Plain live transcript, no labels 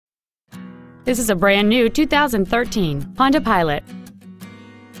This is a brand new 2013 Honda Pilot.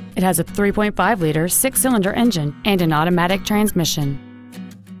 It has a 3.5-liter six-cylinder engine and an automatic transmission.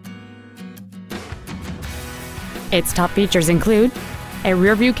 Its top features include a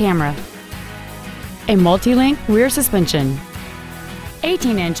rear-view camera, a multi-link rear suspension,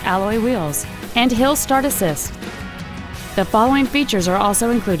 18-inch alloy wheels, and hill start assist. The following features are also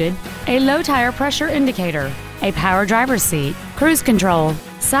included: a low tire pressure indicator, a power driver's seat, cruise control,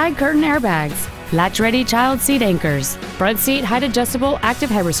 side curtain airbags, latch-ready child seat anchors, front seat height-adjustable active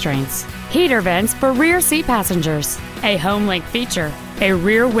head restraints, heater vents for rear seat passengers, a home link feature, a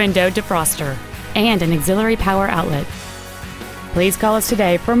rear window defroster, and an auxiliary power outlet. Please call us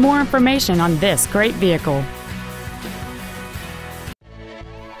today for more information on this great vehicle.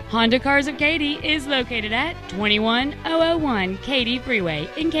 Honda Cars of Katy is located at 21001 Katy Freeway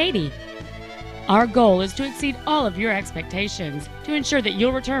in Katy. Our goal is to exceed all of your expectations to ensure that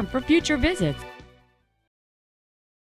you'll return for future visits